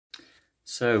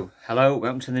So, hello,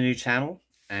 welcome to the new channel,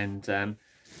 and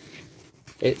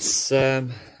it's a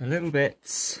little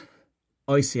bit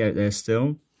icy out there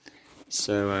still,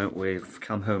 so we've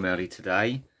come home early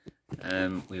today.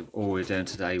 All we're doing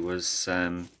today was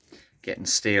getting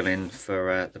steel in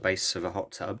for the base of a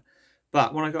hot tub,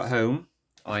 but when I got home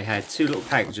I had two little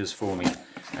packages for me,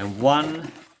 and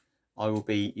one I will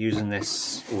be using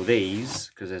this, or these,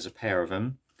 because there's a pair of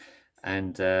them,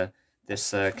 and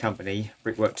this company,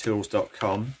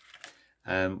 brickworktools.com,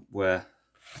 where,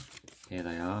 here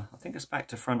they are. I think it's back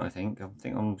to front, I think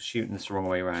I'm shooting this the wrong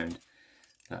way around,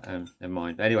 but never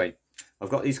mind. But anyway, I've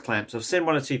got these clamps. I've seen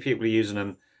one or two people using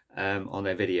them on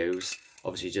their videos.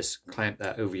 Obviously just clamp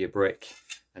that over your brick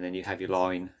and then you have your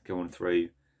line going through.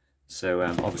 So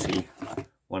obviously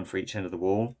one for each end of the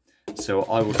wall. So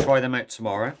I will try them out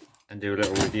tomorrow and do a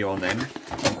little review on them.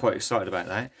 I'm quite excited about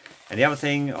that. And the other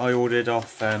thing, I ordered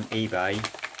off eBay,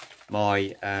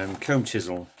 my comb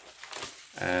chisel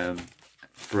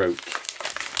broke,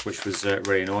 which was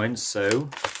really annoying. So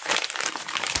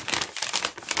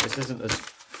this isn't as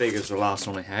big as the last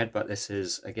one I had, but this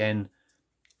is, again,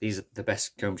 these are the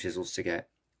best comb chisels to get.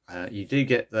 You do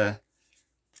get the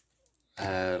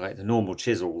like the normal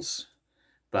chisels,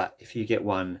 but if you get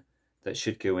one that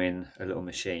should go in a little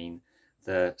machine,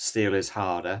 the steel is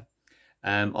harder.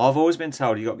 I've always been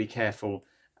told you've got to be careful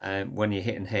when you're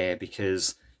hitting hair,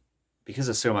 because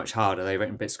they're so much harder, they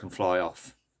reckon bits can fly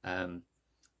off.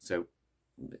 So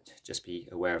just be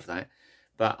aware of that.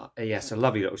 But yes, a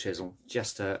lovely little chisel,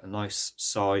 just a nice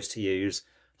size to use,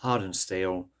 hardened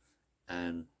steel,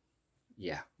 and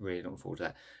yeah, really looking forward to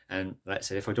that. And like I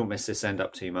said, if I don't mess this end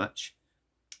up too much,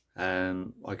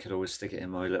 I could always stick it in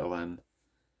my little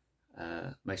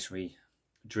masonry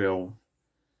drill,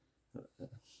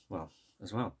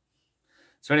 as well.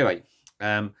 So anyway,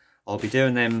 I'll be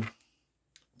doing them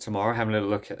tomorrow, having a little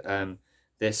look at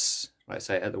this, like I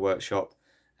say, at the workshop,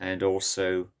 and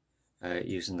also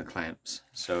using the clamps.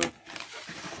 So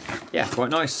yeah,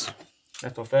 quite nice.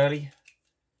 Left off early,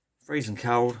 freezing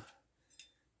cold,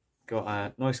 got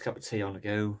a nice cup of tea on the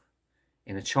go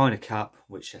in a china cup,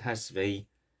 which it has to be.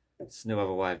 It's no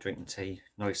other way of drinking tea.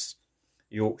 Nice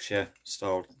Yorkshire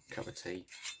style cup of tea,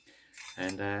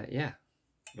 and yeah,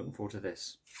 looking forward to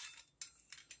this.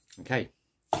 Okay,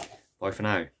 bye for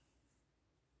now.